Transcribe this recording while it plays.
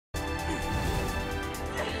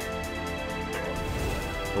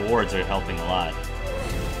The wards are helping a lot.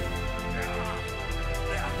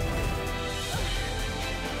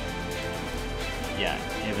 Yeah,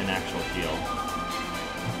 give an actual heal.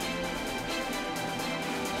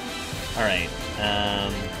 Alright,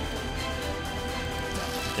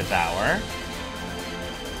 Devour.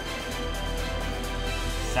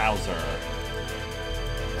 Souser.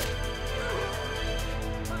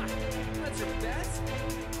 That's your best?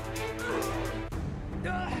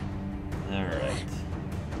 Alright.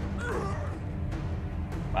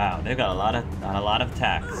 Wow, they've got a lot of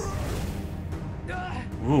attacks.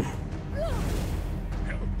 Woof.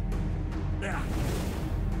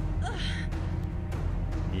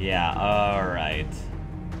 Yeah, alright.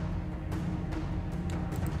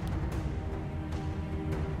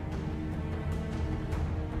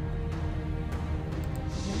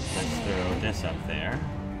 Let's throw this up there.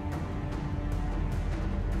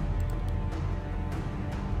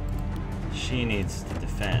 She needs to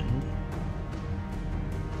defend.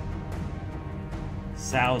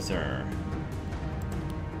 Souser.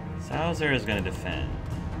 Souser is going to defend.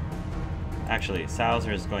 Actually,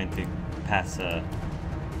 Souser is going to pass a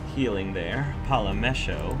healing there.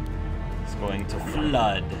 Palamesho is going to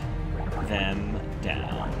flood them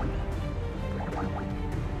down.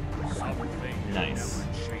 Nice.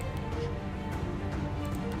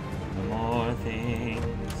 The more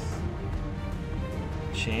things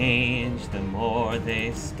change, the more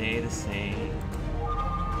they stay the same.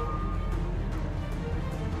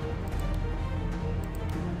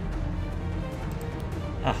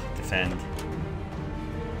 Ah, defend.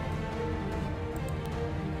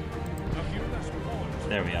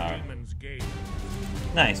 There we are.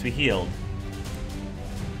 Nice, we healed.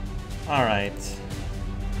 Alright.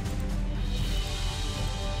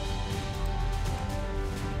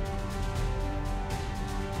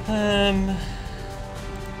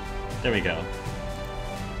 There we go.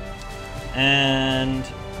 And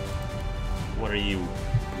what are you?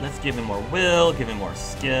 Let's give him more will, give him more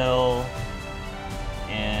skill.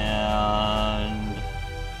 And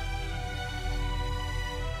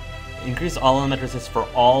increase all element resist for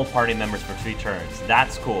all party members for 3 turns.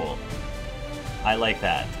 That's cool. I like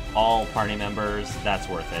that. All party members, that's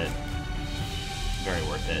worth it. Very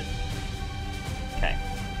worth it. Okay.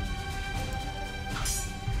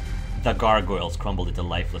 The gargoyles crumbled into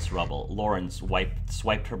lifeless rubble. Loren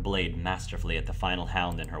swiped her blade masterfully at the final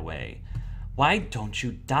hound in her way. Why don't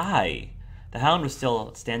you die? The hound was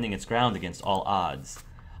still standing its ground against all odds.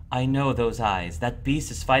 I know those eyes. That beast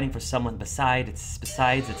is fighting for someone besides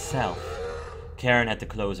itself. Karen had to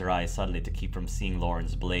close her eyes suddenly to keep from seeing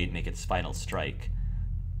Loren's blade make its final strike.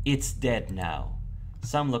 It's dead now.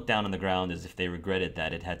 Some looked down on the ground as if they regretted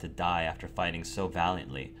that it had to die after fighting so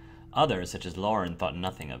valiantly. Others, such as Loren, thought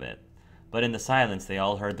nothing of it. But in the silence, they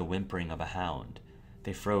all heard the whimpering of a hound.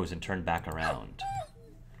 They froze and turned back around.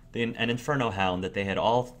 An inferno hound that they had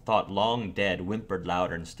all thought long dead whimpered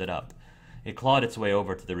louder and stood up. It clawed its way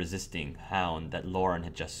over to the resisting hound that Loren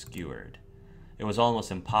had just skewered. It was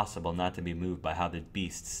almost impossible not to be moved by how the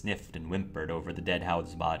beast sniffed and whimpered over the dead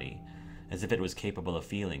hound's body, as if it was capable of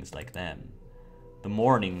feelings like them. The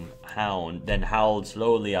mourning hound then howled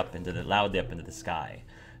loudly up into the sky,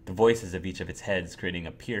 the voices of each of its heads creating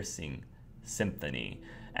a piercing symphony.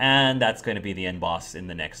 And that's going to be the end boss in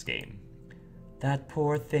the next game. That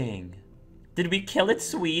poor thing. Did we kill it,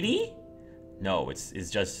 sweetie? No, it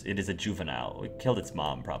is a juvenile. We killed its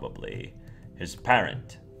mom, probably. His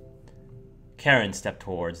parent. Karen stepped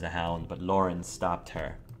towards the hound, but Loren stopped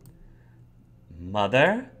her.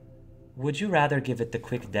 Mother? Would you rather give it the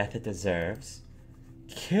quick death it deserves?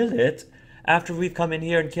 Kill it? After we've come in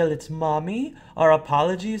here and killed its mommy? Our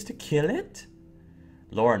apology is to kill it?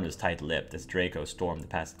 Loren was tight-lipped as Draco stormed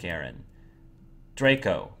past Karen.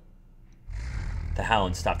 Draco. The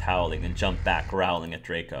hound stopped howling and jumped back, growling at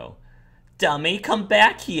Draco. Dummy, come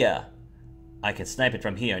back here! I can snipe it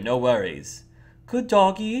from here, no worries. Good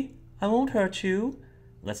doggy. I won't hurt you.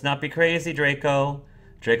 Let's not be crazy, Draco.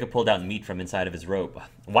 Draco pulled out meat from inside of his robe.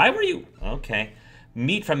 Why were you... Okay.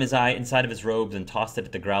 Meat from inside of his robes and tossed it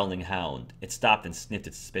at the growling hound. It stopped and sniffed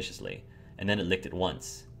it suspiciously. And then it licked it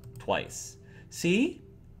once. Twice. See?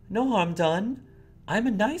 No harm done. I'm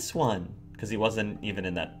a nice one. Because he wasn't even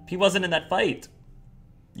in that... He wasn't in that fight.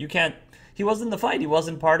 You can't... He wasn't in the fight. He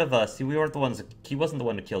wasn't part of us. We weren't the ones... He wasn't the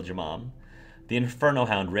one who killed your mom. The Inferno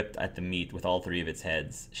Hound ripped at the meat with all 3 of its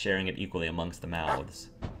heads, sharing it equally amongst the mouths.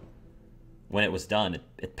 When it was done,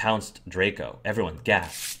 it pounced Draco. Everyone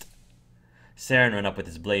gasped. Saren ran up with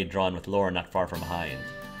his blade drawn with Loren not far from behind.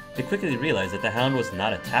 They quickly realized that the hound was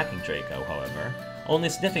not attacking Draco, however, only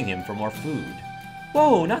sniffing him for more food.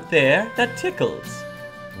 Whoa, not there! That tickles!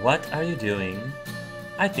 What are you doing?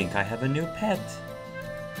 I think I have a new pet.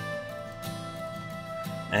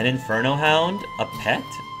 An Inferno Hound? A pet?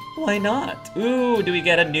 Why not? Ooh, do we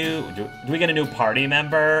get a new party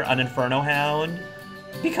member? An Inferno Hound?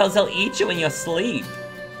 Because they'll eat you when you sleep.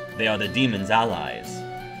 They are the demon's allies.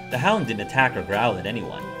 The hound didn't attack or growl at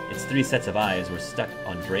anyone. Its 3 sets of eyes were stuck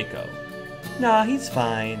on Draco. Nah, he's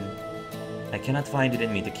fine. I cannot find it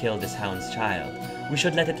in me to kill this hound's child. We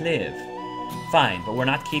should let it live. Fine, but we're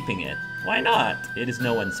not keeping it. Why not? It is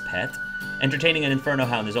no one's pet. Entertaining an Inferno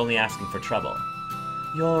Hound is only asking for trouble.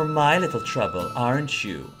 You're my little trouble, aren't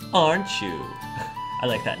you? Aren't you? I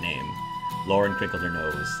like that name. Loren crinkled her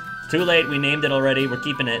nose. Too late, we named it already. We're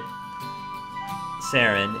keeping it.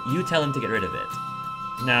 Saren, you tell him to get rid of it.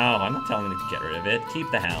 No, I'm not telling him to get rid of it.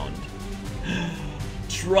 Keep the hound.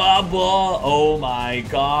 Trouble! Oh my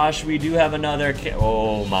gosh, we do have another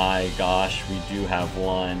oh my gosh, we do have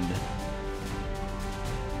one.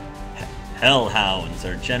 Hellhounds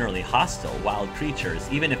are generally hostile, wild creatures,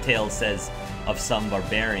 even if Tales says of some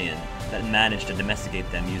barbarian that managed to domesticate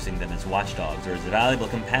them using them as watchdogs or as valuable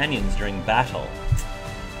companions during battle.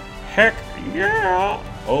 Heck yeah!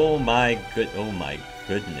 Oh my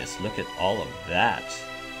goodness, look at all of that.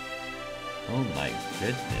 Oh my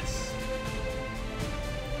goodness.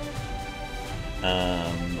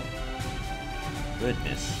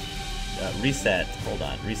 Reset, hold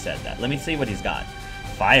on, reset that. Let me see what he's got.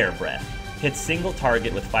 Fire Breath. Hits single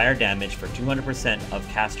target with fire damage for 200% of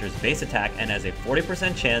caster's base attack and has a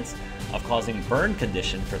 40% chance of causing burn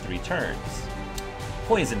condition for 3 turns.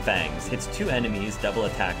 Poison Fangs. Hits 2 enemies, double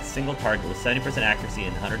attack, single target with 70% accuracy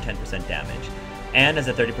and 110% damage, and has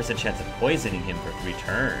a 30% chance of poisoning him for 3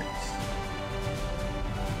 turns.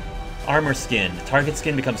 Armor Skin. Target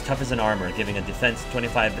skin becomes tough as an armor, giving a defense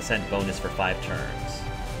 25% bonus for 5 turns.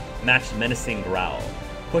 Matched Menacing Growl.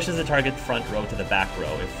 Pushes the target front row to the back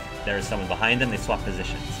row. If there is someone behind them, they swap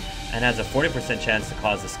positions, and has a 40% chance to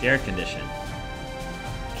cause a scared condition.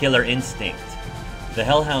 Killer Instinct. The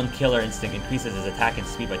Hellhound Killer Instinct increases his attack and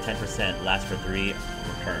speed by 10%, lasts for 3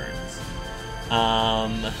 turns.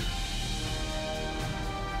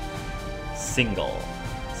 Single.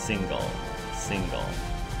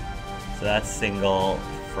 So that's single,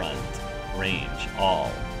 front, range,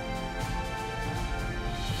 all.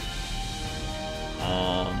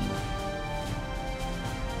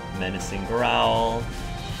 Menacing Growl,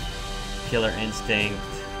 Killer Instinct.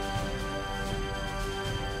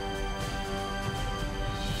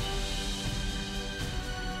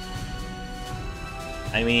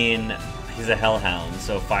 I mean, he's a Hellhound,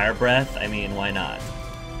 so Fire Breath, I mean, why not?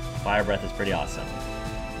 Fire Breath is pretty awesome.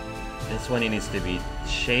 This one he needs to be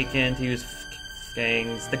shaken to use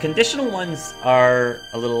Fangs. The conditional ones are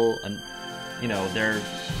a little, you know, they're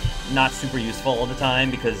not super useful all the time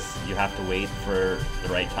because you have to wait for the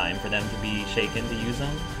right time for them to be shaken to use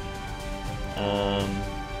them.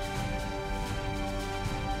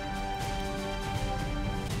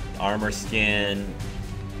 Armor Skin.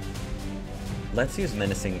 Let's use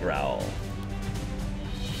Menacing Growl.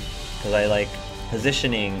 Because I like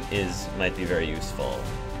positioning might be very useful.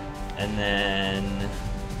 And then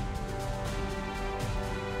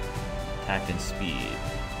attack and speed.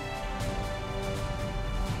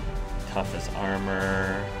 Tough as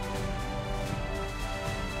armor.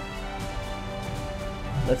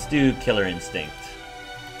 Let's do Killer Instinct.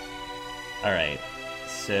 Alright,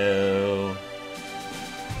 so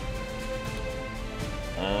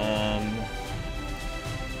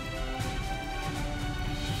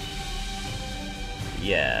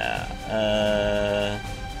yeah,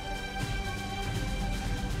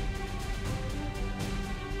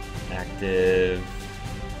 active.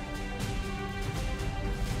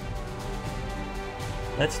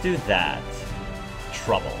 Let's do that.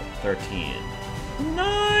 Trouble, 13.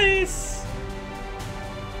 Nice!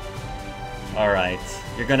 Alright,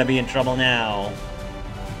 you're gonna be in trouble now.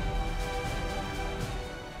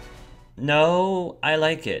 No, I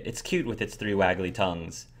like it. It's cute with its 3 waggly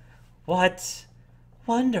tongues. What?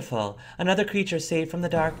 Wonderful. Another creature saved from the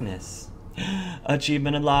darkness.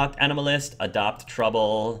 Achievement unlocked. Animalist. Adopt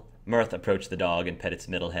Trouble. Mirth approached the dog and pet its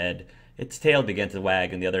middle head. Its tail began to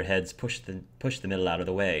wag and the other heads pushed the middle out of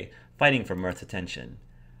the way, fighting for Mirth's attention.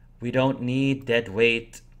 We don't need dead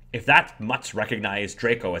weight. If that mutt's recognized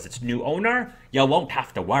Draco as its new owner, you won't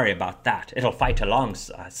have to worry about that. It'll fight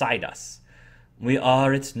alongside us. We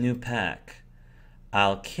are its new pack.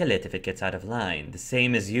 I'll kill it if it gets out of line. The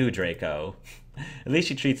same as you, Draco. At least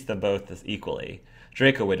she treats them both equally.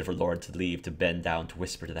 Draco waited for Loren to leave to bend down to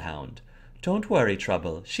whisper to the hound. Don't worry,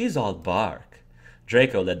 Trouble. She's all bark.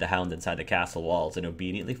 Draco led the hound inside the castle walls and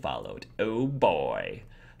obediently followed. Oh boy.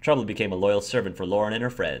 Trouble became a loyal servant for Loren and her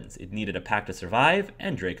friends. It needed a pack to survive,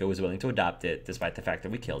 and Draco was willing to adopt it, despite the fact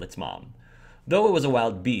that we killed its mom. Though it was a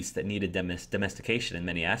wild beast that needed domestication in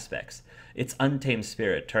many aspects, its untamed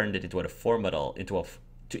spirit turned it into an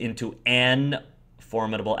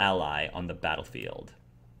formidable ally on the battlefield.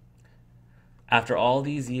 After all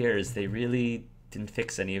these years, they really didn't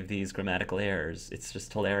fix any of these grammatical errors. It's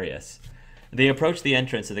just hilarious. They approached the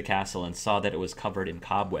entrance of the castle and saw that it was covered in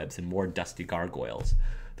cobwebs and more dusty gargoyles.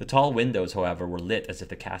 The tall windows, however, were lit as if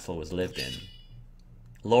the castle was lived in.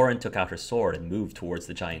 Loren took out her sword and moved towards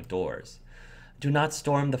the giant doors. Do not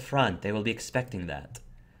storm the front. They will be expecting that.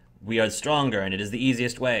 We are stronger, and it is the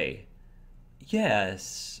easiest way.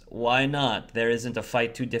 Yes, why not? There isn't a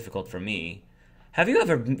fight too difficult for me. Have you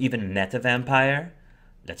ever even met a vampire?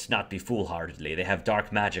 Let's not be foolhardily. They have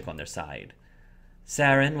dark magic on their side.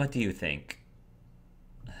 Saren, what do you think?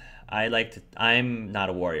 I'm not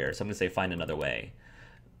a warrior, so I'm going to say find another way.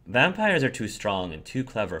 Vampires are too strong and too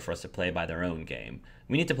clever for us to play by their own game.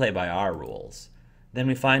 We need to play by our rules. Then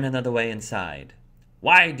we find another way inside.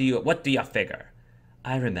 What do you figure?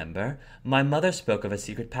 I remember. My mother spoke of a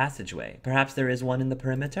secret passageway. Perhaps there is one in the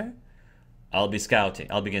perimeter? I'll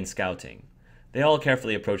begin scouting. They all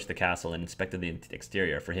carefully approached the castle and inspected the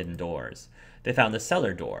exterior for hidden doors. They found a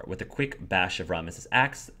cellar door. With a quick bash of Rames's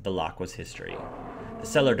axe, the lock was history. The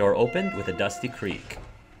cellar door opened with a dusty creak.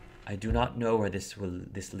 I do not know where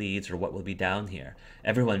this leads or what will be down here.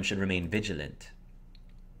 Everyone should remain vigilant.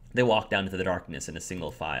 They walked down into the darkness in a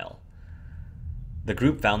single file. The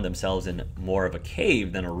group found themselves in more of a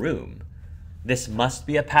cave than a room. This must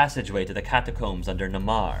be a passageway to the catacombs under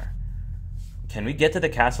Namar. Can we get to the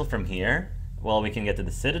castle from here? Well, we can get to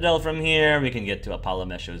the citadel from here. We can get to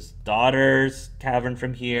Apollomesho's daughter's cavern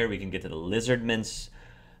from here. We can get to the Lizardman's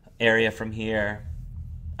area from here.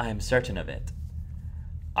 I am certain of it.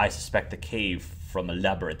 I suspect the cave from a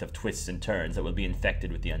labyrinth of twists and turns that will be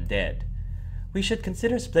infected with the undead. We should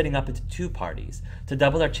consider splitting up into 2 parties to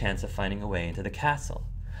double our chance of finding a way into the castle.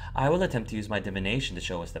 I will attempt to use my divination to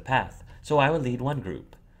show us the path, so I will lead one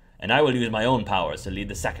group. And I will use my own powers to lead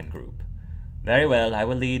the second group. Very well, I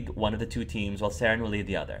will lead one of the 2 teams while Saren will lead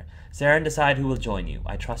the other. Saren, decide who will join you.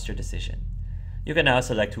 I trust your decision. You can now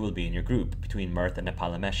select who will be in your group between Mirth and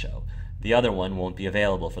Apollomesho. The other one won't be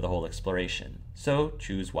available for the whole exploration, so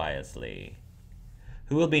choose wisely.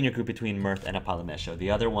 Who will be in your group between Mirth and Apollomesho?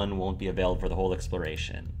 The other one won't be available for the whole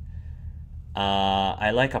exploration.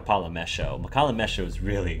 I like Apollomesho. Apollomesho is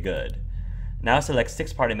really good. Now select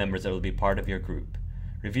 6 party members that will be part of your group.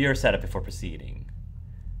 Review your setup before proceeding.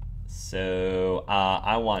 So,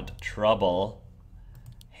 I want Trouble.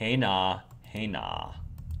 Hey nah.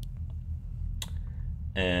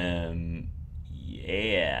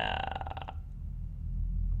 Yeah.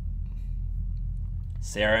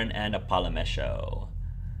 Saren and Apollomesho.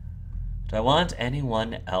 Do I want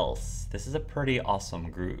anyone else? This is a pretty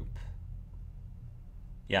awesome group.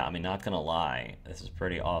 Yeah, I mean, not gonna lie. This is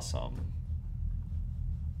pretty awesome.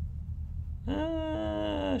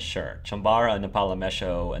 Sure. Chambara and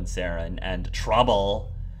Apollomesho and Saren and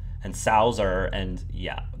Trouble and Sauser and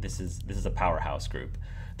yeah, this is a powerhouse group.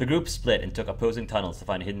 The group split and took opposing tunnels to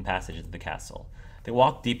find a hidden passage into the castle. They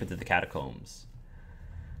walked deep into the catacombs.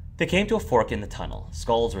 They came to a fork in the tunnel.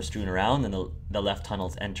 Skulls were strewn around in the left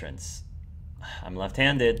tunnel's entrance. I'm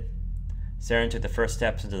left-handed. Saren took the first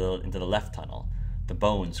steps into the left tunnel. The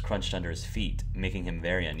bones crunched under his feet, making him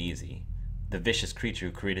very uneasy. The vicious creature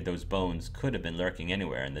who created those bones could have been lurking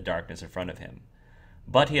anywhere in the darkness in front of him.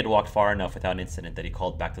 But he had walked far enough without incident that he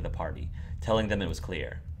called back to the party, telling them it was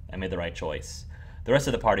clear. I made the right choice. The rest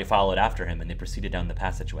of the party followed after him, and they proceeded down the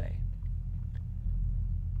passageway.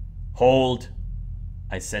 Hold!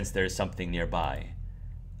 I sense there is something nearby.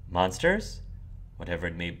 Monsters? Whatever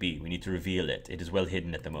it may be, we need to reveal it. It is well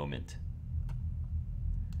hidden at the moment.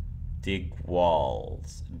 Dig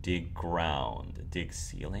walls. Dig ground. Dig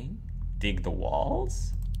ceiling? Dig the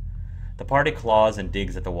walls? The party claws and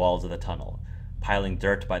digs at the walls of the tunnel. Piling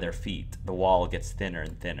dirt by their feet, the wall gets thinner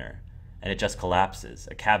and thinner, and it just collapses.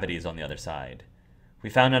 A cavity is on the other side.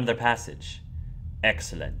 We found another passage.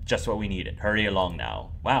 Excellent. Just what we needed. Hurry along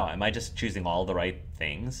now. Wow, am I just choosing all the right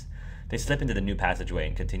things? They slip into the new passageway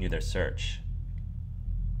and continue their search.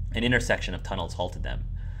 An intersection of tunnels halted them.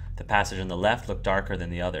 The passage on the left looked darker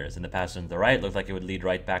than the others, and the passage on the right looked like it would lead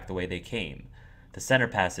right back the way they came. The center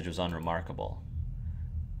passage was unremarkable.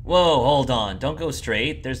 Whoa, hold on. Don't go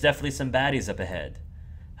straight. There's definitely some baddies up ahead.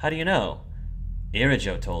 How do you know?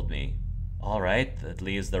 Irijo told me. All right, that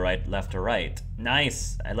leaves the right, left, or right.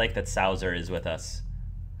 Nice. I like that Sauser is with us.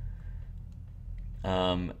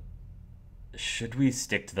 Should we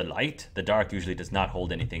stick to the light? The dark usually does not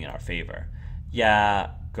hold anything in our favor. Yeah,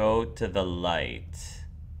 Go to the light.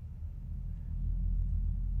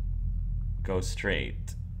 Go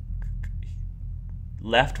straight.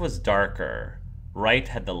 Left was darker. Right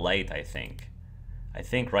had the light, I think. I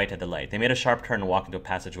think right had the light. They made a sharp turn and walked into a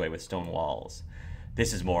passageway with stone walls.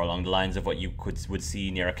 This is more along the lines of what you would see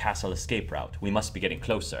near a castle escape route. We must be getting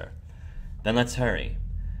closer. Then let's hurry.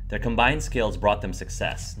 Their combined skills brought them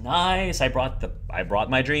success. Nice! I brought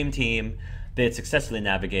my dream team. They had successfully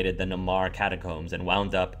navigated the Namar catacombs and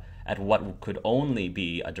wound up at what could only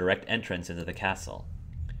be a direct entrance into the castle.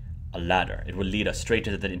 A ladder. It would lead us straight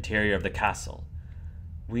into the interior of the castle.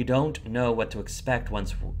 We don't know what to expect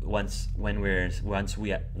once when we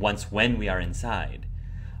are inside.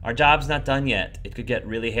 Our job's not done yet. It could get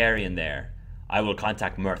really hairy in there. I will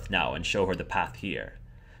contact Mirth now and show her the path here.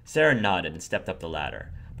 Sarah nodded and stepped up the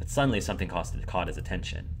ladder, but suddenly something caught his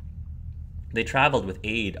attention. They traveled with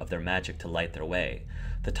aid of their magic to light their way.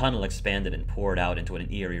 The tunnel expanded and poured out into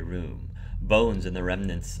an eerie room. Bones and the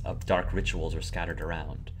remnants of dark rituals were scattered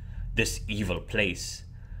around. This evil place.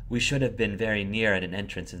 We should have been very near at an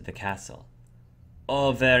entrance into the castle.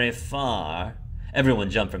 Oh, very far. Everyone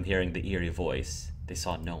jumped from hearing the eerie voice. They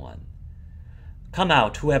saw no one. Come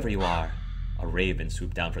out, whoever you are. A raven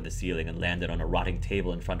swooped down from the ceiling and landed on a rotting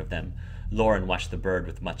table in front of them. Loren watched the bird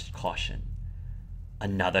with much caution.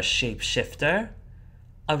 Another shapeshifter?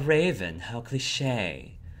 A raven, how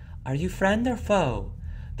cliché. Are you friend or foe?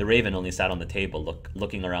 The raven only sat on the table,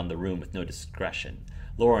 looking around the room with no discretion.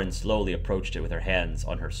 Loren slowly approached it with her hands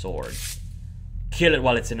on her sword. Kill it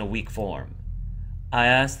while it's in a weak form. I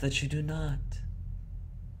ask that you do not.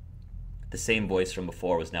 The same voice from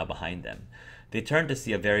before was now behind them. They turned to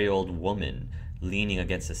see a very old woman leaning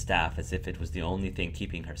against a staff as if it was the only thing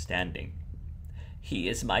keeping her standing. He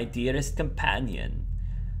is my dearest companion.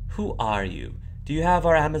 Who are you? Do you have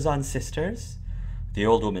our Amazon sisters? The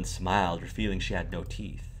old woman smiled, revealing she had no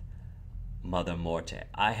teeth. Mother Morte,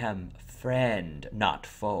 I am friend, not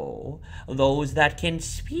foe. Those that can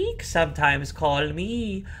speak sometimes call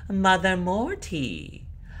me Mother Morty.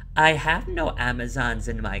 I have no Amazons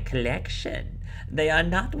in my collection. They are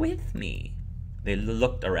not with me. They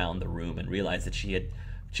looked around the room and realized that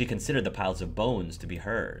she considered the piles of bones to be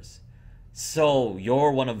hers. So,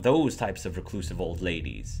 you're one of those types of reclusive old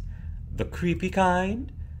ladies. The creepy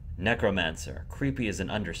kind? Necromancer. Creepy is an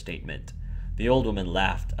understatement. The old woman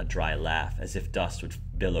laughed a dry laugh, as if dust would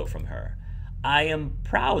billow from her. I am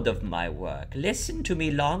proud of my work. Listen to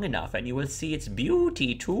me long enough, and you will see its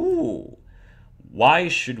beauty, too. Why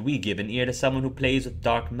should we give an ear to someone who plays with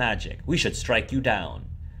dark magic? We should strike you down.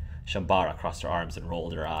 Shambara crossed her arms and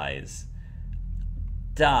rolled her eyes.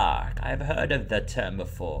 Dark. I've heard of the term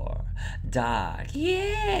before. Dark.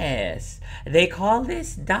 Yes. They call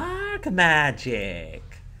this dark magic.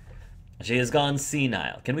 She has gone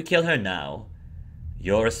senile. Can we kill her now?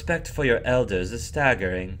 Your respect for your elders is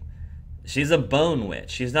staggering. She's a bone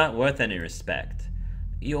witch. She's not worth any respect.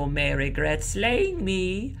 You may regret slaying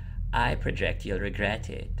me. I project you'll regret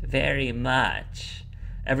it very much.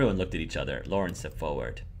 Everyone looked at each other. Loren stepped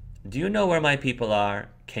forward. Do you know where my people are?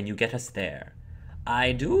 Can you get us there?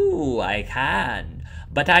 I do, I can.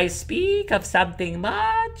 But I speak of something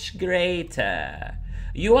much greater.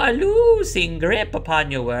 You are losing grip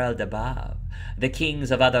upon your world above. The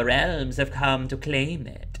kings of other realms have come to claim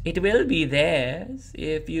it. It will be theirs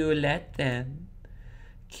if you let them.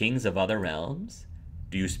 Kings of other realms?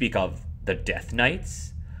 Do you speak of the Death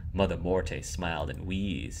Knights? Mother Morte smiled and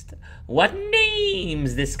wheezed. What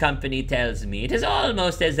names this company tells me! It is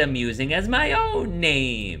almost as amusing as my own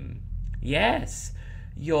name. Yes,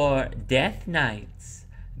 your Death Knights.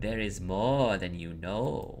 There is more than you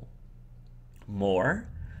know. More?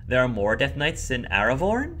 There are more Death Knights in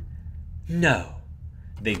Aravorn? No.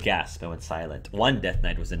 They gasped and went silent. One Death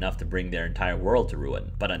Knight was enough to bring their entire world to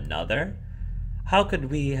ruin, but another? How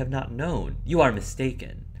could we have not known? You are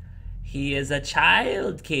mistaken. He is a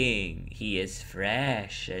child king. He is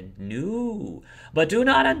fresh and new. But do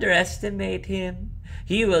not underestimate him.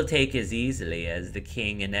 He will take as easily as the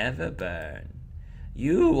king in Everburn.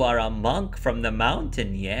 You are a monk from the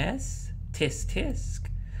mountain, yes? Tisk tisk.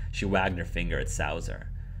 She wagged her finger at Sauser.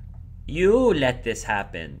 You let this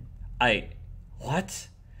happen. What?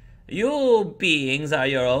 You beings are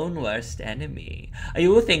your own worst enemy.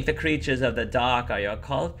 You think the creatures of the dark are your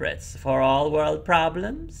culprits for all world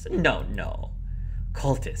problems? No, no.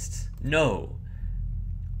 Cultists, no.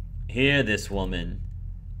 Hear this, woman.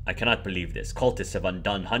 I cannot believe this. Cultists have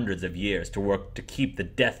undone hundreds of years to work to keep the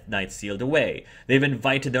Death Knight sealed away. They've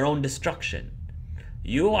invited their own destruction.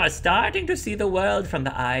 You are starting to see the world from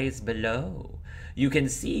the eyes below. You can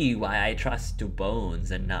see why I trust to bones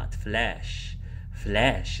and not flesh.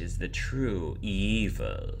 Flesh is the true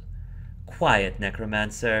evil. Quiet,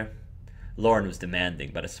 necromancer. Loren was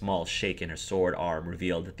demanding, but a small shake in her sword arm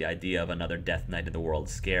revealed that the idea of another Death Knight in the world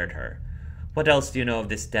scared her. What else do you know of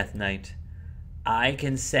this Death Knight? I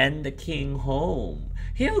can send the king home.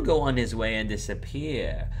 He'll go on his way and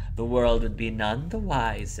disappear. The world would be none the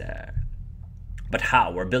wiser. But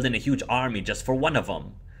how? We're building a huge army just for one of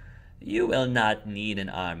them. You will not need an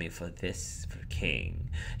army for this king.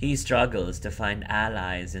 He struggles to find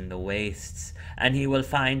allies in the wastes, and he will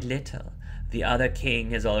find little. The other king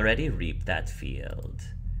has already reaped that field.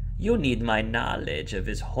 You need my knowledge of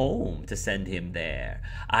his home to send him there.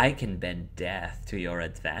 I can bend death to your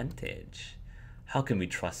advantage. How can we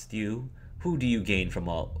trust you? What do you gain from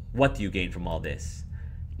all this?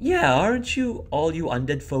 Yeah, aren't you all you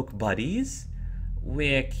undead folk buddies?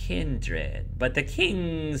 We're kindred, but the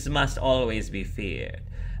kings must always be feared.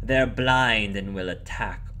 They're blind and will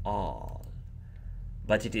attack all.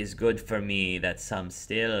 But it is good for me that some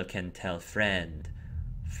still can tell friend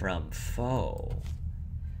from foe.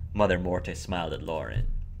 Mother Morte smiled at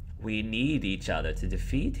Loren. We need each other to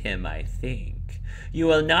defeat him, I think. You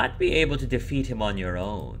will not be able to defeat him on your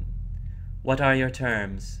own. What are your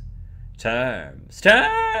terms? Terms!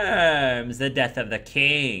 The death of the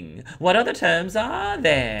king! What other terms are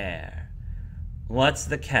there? What's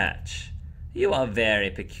the catch? You are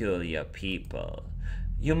very peculiar people.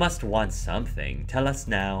 You must want something. Tell us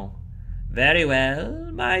now. Very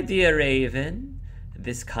well, my dear Raven.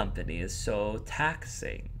 This company is so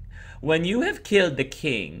taxing. When you have killed the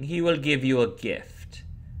king, he will give you a gift.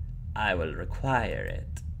 I will require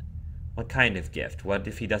it. What kind of gift? What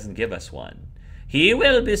if he doesn't give us one? He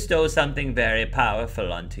will bestow something very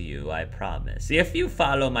powerful unto you, I promise, if you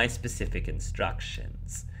follow my specific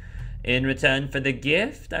instructions. In return for the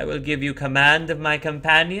gift, I will give you command of my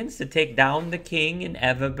companions to take down the king in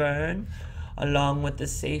Everburn, along with the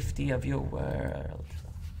safety of your world.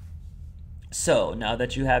 So, now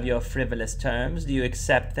that you have your frivolous terms, do you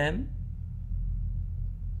accept them?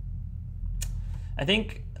 I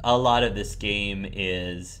think a lot of this game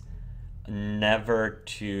is never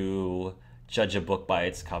to judge a book by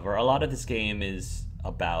its cover. A lot of this game is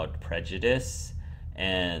about prejudice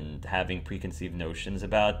and having preconceived notions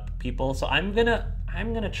about people. So I'm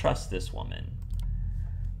gonna trust this woman.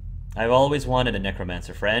 I've always wanted a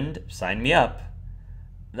necromancer friend. Sign me up.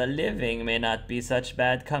 The living may not be such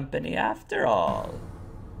bad company after all.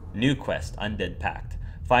 New quest, Undead Pact.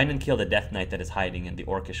 Find and kill the Death Knight that is hiding in the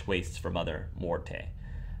orcish wastes for Mother Morte.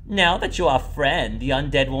 Now that you are friend, the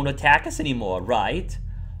undead won't attack us anymore, right?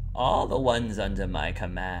 All the ones under my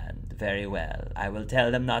command. Very well. I will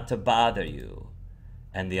tell them not to bother you.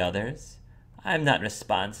 And the others? I'm not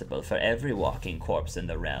responsible for every walking corpse in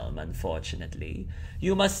the realm, unfortunately.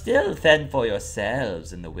 You must still fend for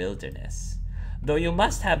yourselves in the wilderness. Though you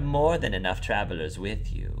must have more than enough travelers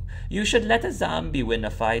with you. You should let a zombie win a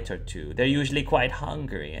fight or two. They're usually quite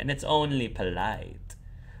hungry, and it's only polite.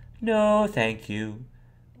 No, thank you.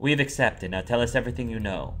 We've accepted. Now tell us everything you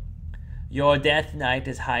know. Your Death Knight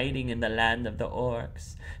is hiding in the land of the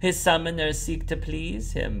orcs. His summoners seek to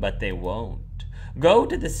please him, but they won't. Go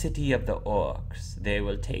to the city of the orcs. They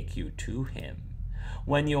will take you to him.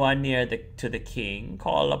 When you are near to the king,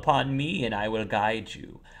 call upon me and I will guide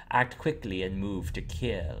you. Act quickly and move to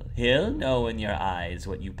kill. He'll know in your eyes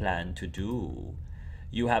what you plan to do.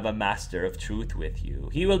 You have a master of truth with you.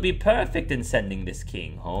 He will be perfect in sending this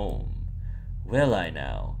king home. Will I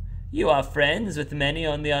now? You are friends with many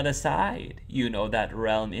on the other side. You know that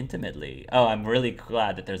realm intimately. Oh, I'm really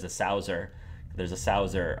glad that there's a Sauser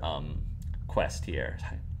quest here.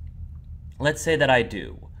 Let's say that I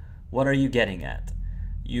do. What are you getting at?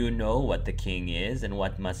 You know what the king is and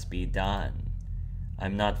what must be done.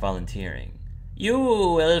 I'm not volunteering. You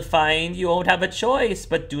will find you won't have a choice,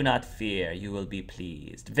 but do not fear. You will be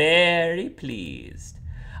pleased, very pleased.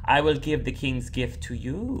 I will give the king's gift to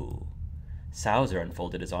you. Sauser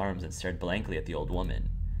unfolded his arms and stared blankly at the old woman.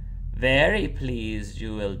 Very pleased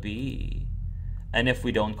you will be. And if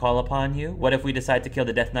we don't call upon you? What if we decide to kill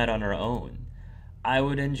the Death Knight on our own? I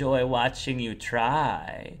would enjoy watching you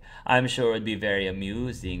try. I'm sure it would be very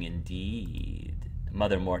amusing indeed.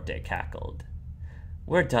 Mother Morte cackled.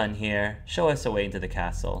 We're done here. Show us a way into the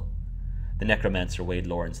castle. The necromancer weighed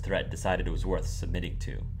Loren's threat, decided it was worth submitting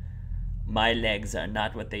to. My legs are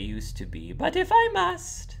not what they used to be, but if I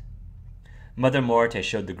must... Mother Morte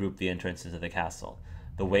showed the group the entrance into the castle.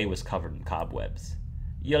 The way was covered in cobwebs.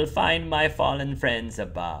 You'll find my fallen friends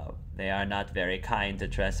above. They are not very kind to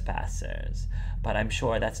trespassers, but I'm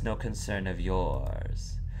sure that's no concern of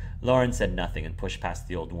yours. Loren said nothing and pushed past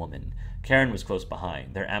the old woman. Karen was close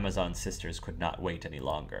behind. Their Amazon sisters could not wait any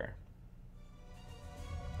longer.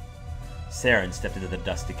 Saren stepped into the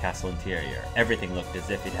dusty castle interior. Everything looked as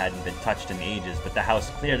if it hadn't been touched in ages, but the house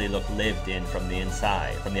clearly looked lived in from the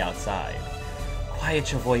outside.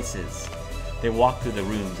 Quiet your voices. They walked through the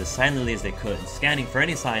rooms as silently as they could, scanning for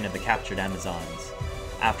any sign of the captured Amazons.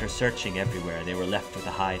 After searching everywhere, they were left with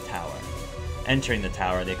a high tower. Entering the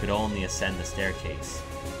tower, they could only ascend the staircase.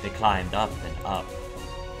 They climbed up and up.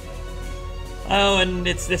 Oh, and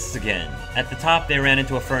it's this again. At the top, they ran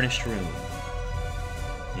into a furnished room.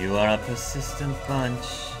 You are a persistent bunch.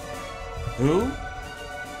 Who?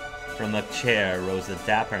 From a chair rose a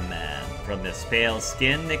dapper man. From his pale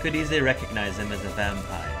skin, they could easily recognize him as a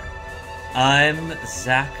vampire. I'm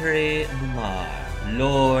Zachary Lamar,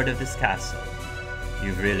 Lord of this castle.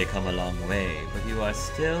 You've really come a long way, but you are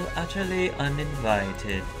still utterly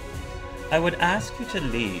uninvited. I would ask you to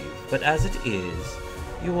leave, but as it is,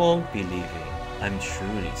 you won't be leaving. I'm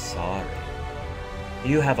truly sorry.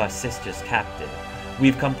 You have our sisters captive.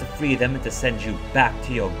 We've come to free them and to send you back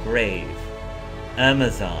to your grave.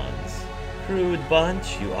 Amazons, crude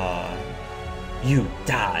bunch you are. You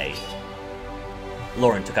die.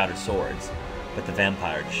 Loren took out her swords, but the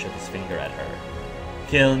vampire just shook his finger at her.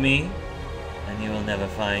 Kill me, and you will never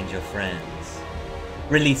find your friends.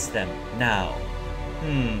 Release them, now.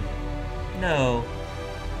 No.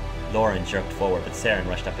 Loren jerked forward, but Saren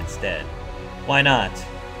rushed up instead. Why not?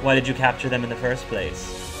 Why did you capture them in the first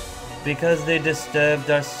place? Because they disturbed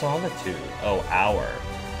our solitude. Oh, our.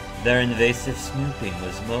 Their invasive snooping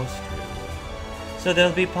was most rude. So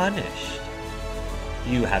they'll be punished.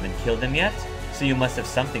 You haven't killed them yet, so you must have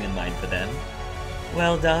something in mind for them.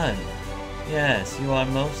 Well done. Yes, you are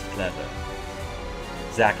most clever.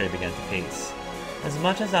 Zachary began to pace. As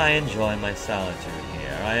much as I enjoy my solitude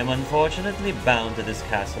here, I am unfortunately bound to this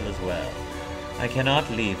castle as well. I cannot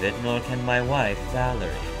leave it, nor can my wife,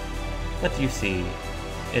 Valerie. But you see,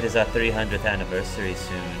 it is our 300th anniversary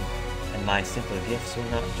soon, and my simple gifts will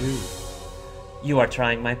not do. You are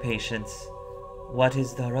trying my patience. What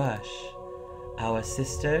is the rush? Our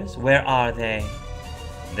sisters, where are they?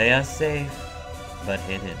 They are safe, but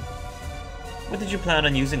hidden. What did you plan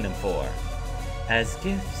on using them for? As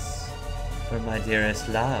gifts for my dearest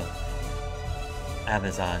love.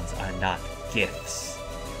 Amazons are not gifts.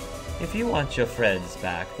 If you want your friends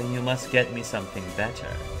back, then you must get me something better.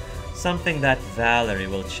 Something that Valerie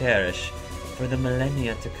will cherish for the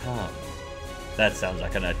millennia to come. That sounds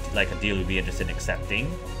like a deal we'd be interested in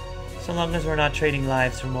accepting. So long as we're not trading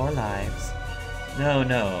lives for more lives. No,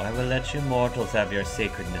 I will let you mortals have your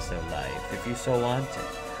sacredness of life, if you so want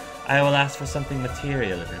it. I will ask for something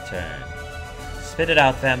material in return. Spit it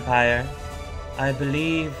out, vampire. I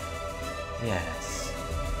believe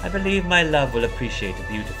my love will appreciate a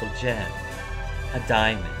beautiful gem. A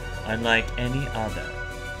diamond, unlike any other.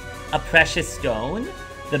 A precious stone?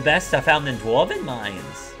 The best are found in dwarven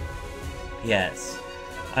mines. Yes,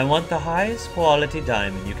 I want the highest quality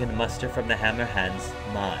diamond you can muster from the Hammerhand's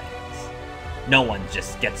mines. No one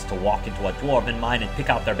just gets to walk into a dwarven mine and pick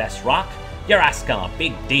out their best rock. You're asking a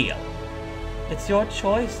big deal. It's your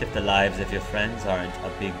choice if the lives of your friends aren't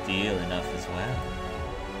a big deal enough as well.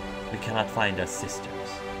 We cannot find our sisters.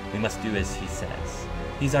 We must do as he says.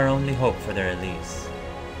 He's our only hope for their release.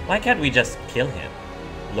 Why can't we just kill him?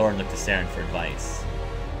 Loren looked to Saren for advice.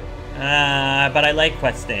 But I like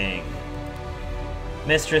questing.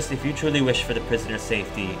 Mistress, if you truly wish for the prisoner's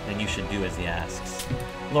safety, then you should do as he asks.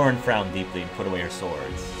 Loren frowned deeply and put away her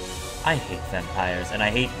swords. I hate vampires, and I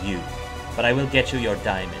hate you, but I will get you your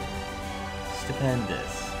diamond.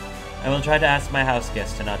 Stupendous. I will try to ask my house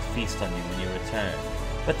guests to not feast on you when you return,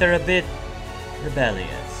 but they're a bit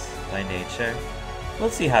rebellious by nature. We'll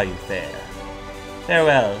see how you fare.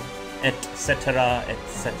 Farewell, etc.,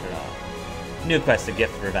 etc. New quest, a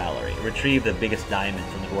gift for Valerie. Retrieve the biggest diamond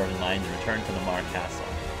from the dwarven mines and return to the Mar Castle.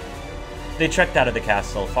 They trekked out of the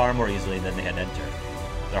castle far more easily than they had entered.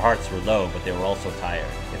 Their hearts were low, but they were also tired.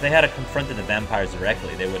 If they had confronted the vampires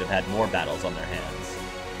directly, they would have had more battles on their hands.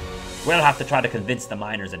 We'll have to try to convince the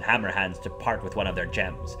miners and Hammerhands to part with one of their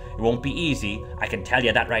gems. It won't be easy, I can tell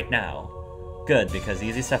you that right now. Good, because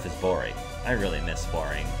easy stuff is boring. I really miss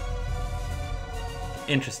boring.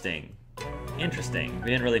 Interesting. Interesting.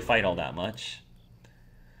 We didn't really fight all that much.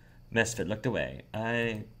 Misfit looked away.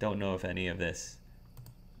 I don't know if any of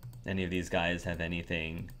these guys have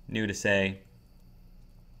anything new to say.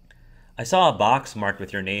 I saw a box marked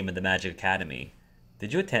with your name in the Magic Academy.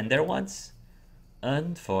 Did you attend there once?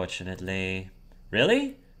 Unfortunately.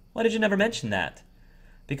 Really? Why did you never mention that?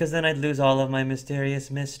 Because then I'd lose all of my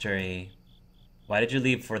mysterious mystery. Why did you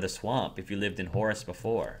leave for the swamp if you lived in Horus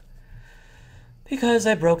before? Because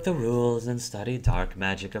I broke the rules and studied dark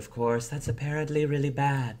magic, of course. That's apparently really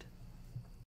bad.